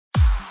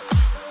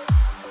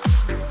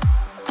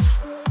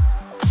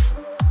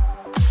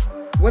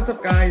What's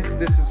up guys,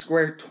 this is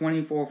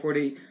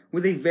Square2448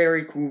 with a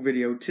very cool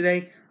video.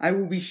 Today I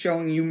will be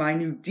showing you my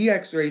new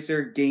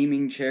DXRacer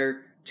gaming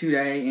chair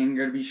today, and I'm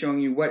going to be showing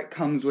you what it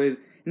comes with,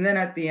 and then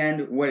at the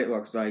end what it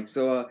looks like.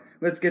 So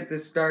let's get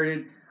this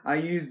started. I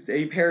used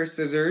a pair of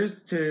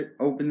scissors to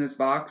open this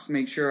box,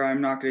 make sure I'm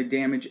not going to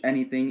damage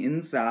anything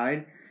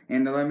inside,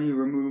 and let me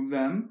remove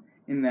them,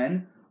 and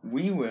then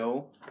we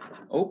will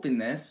open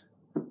this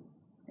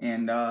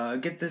and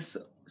get this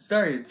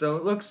started. So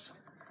it looks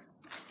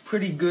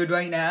pretty good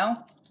right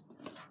now.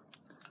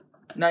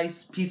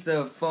 Nice piece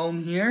of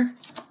foam here.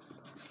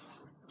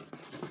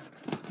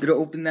 Gonna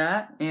open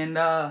that and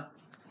gonna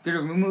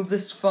remove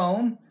this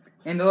foam,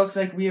 and it looks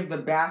like we have the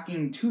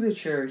backing to the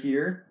chair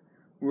here.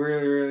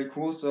 Really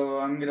cool. So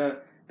I'm gonna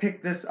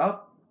pick this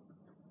up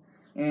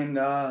and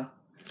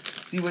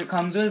see what it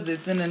comes with.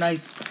 It's in a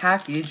nice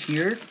package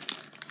here,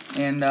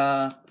 and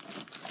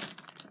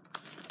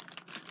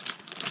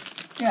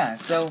yeah,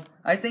 so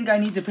I think I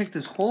need to pick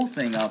this whole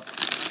thing up.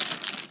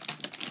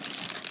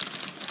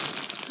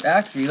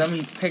 Actually, let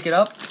me pick it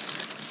up.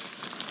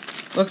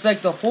 Looks like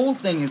the whole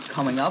thing is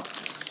coming up.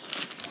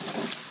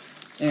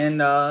 And,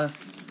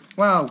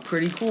 wow,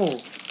 pretty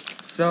cool.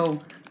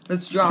 So,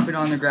 let's drop it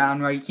on the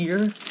ground right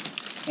here.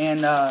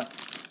 And,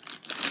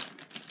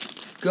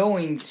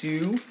 going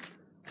to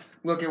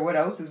look at what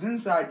else is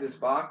inside this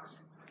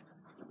box.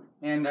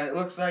 And it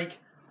looks like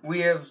we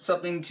have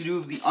something to do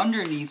with the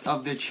underneath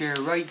of the chair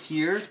right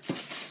here.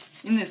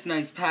 In this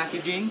nice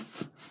packaging.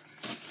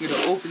 I'm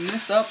gonna open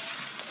this up.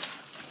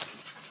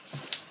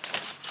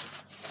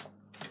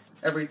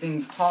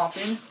 Everything's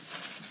popping.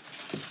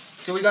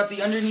 So we got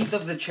the underneath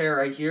of the chair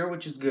right here,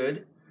 which is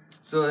good.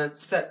 So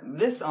let's set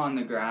this on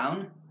the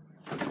ground.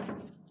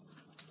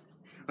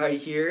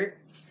 Right here.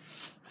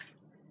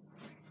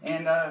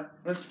 And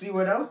let's see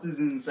what else is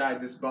inside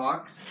this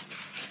box.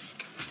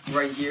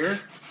 Right here.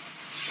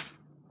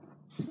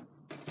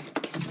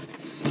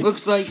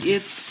 Looks like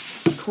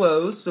it's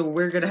closed, so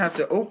we're gonna have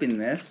to open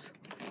this.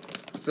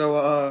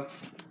 So,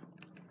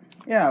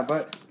 yeah,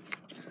 but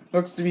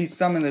looks to be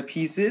some of the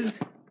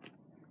pieces.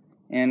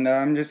 And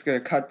I'm just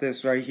going to cut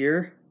this right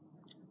here.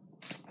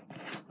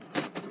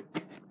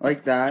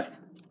 Like that.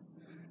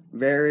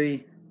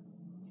 Very,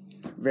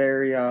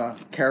 very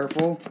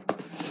careful.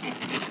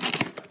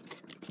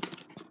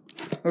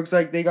 Looks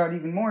like they got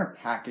even more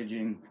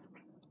packaging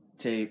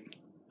tape.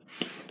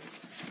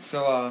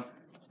 So,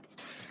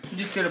 I'm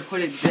just going to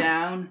put it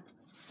down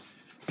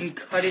and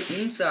cut it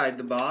inside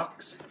the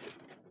box.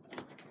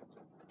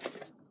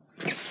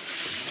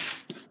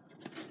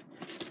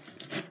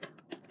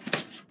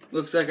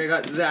 Looks like I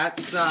got that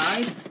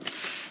side.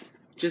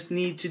 Just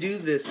need to do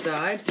this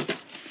side,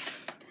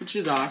 which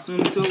is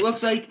awesome. So it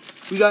looks like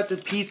we got the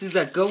pieces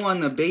that go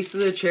on the base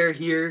of the chair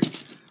here.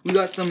 We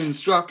got some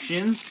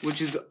instructions,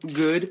 which is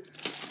good.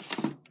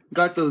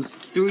 Got those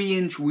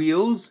 3-inch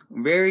wheels,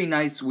 very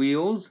nice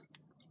wheels.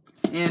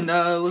 And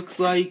looks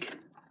like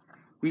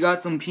we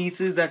got some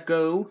pieces that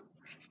go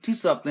to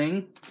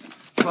something.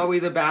 Probably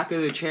the back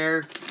of the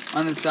chair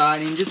on the side.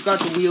 And just got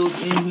the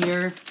wheels in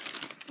here.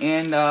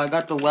 And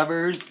got the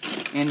levers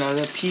and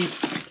the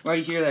piece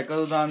right here that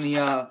goes on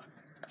the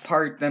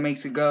part that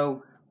makes it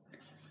go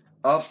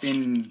up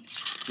and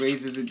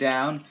raises it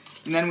down.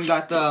 And then we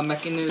got the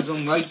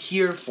mechanism right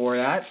here for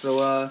that.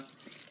 So,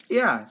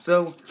 yeah.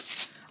 So,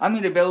 I'm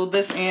going to build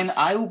this and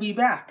I will be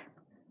back.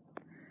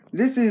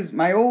 This is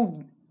my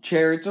old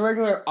chair. It's a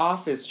regular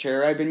office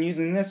chair. I've been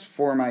using this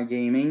for my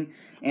gaming.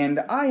 And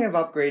I have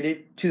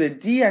upgraded to the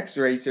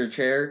DXRacer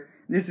chair.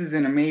 This is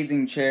an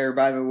amazing chair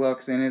by the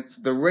looks, and it's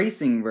the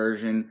racing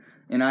version,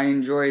 and I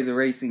enjoy the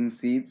racing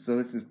seats, so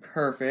this is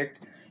perfect.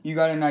 You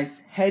got a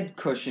nice head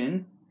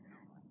cushion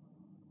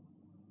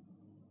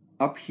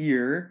up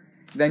here.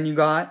 Then you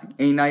got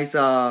a nice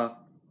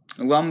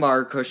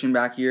lumbar cushion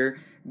back here.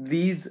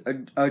 These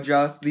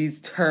adjust,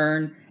 these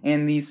turn,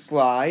 and these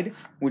slide,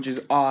 which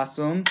is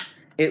awesome.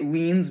 It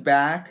leans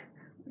back,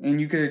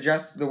 and you could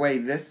adjust the way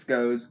this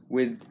goes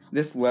with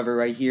this lever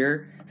right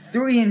here.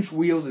 3-inch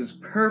wheels is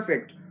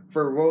perfect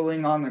for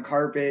rolling on the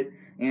carpet,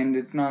 and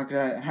it's not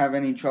gonna have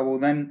any trouble.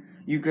 Then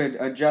you could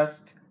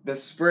adjust the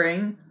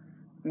spring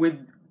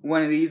with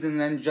one of these and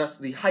then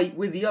adjust the height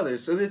with the other.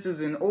 So this is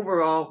an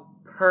overall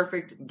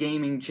perfect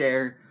gaming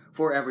chair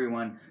for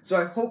everyone.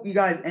 So I hope you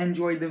guys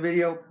enjoyed the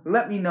video.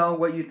 Let me know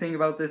what you think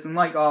about this, and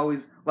like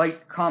always,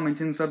 like,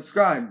 comment, and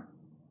subscribe.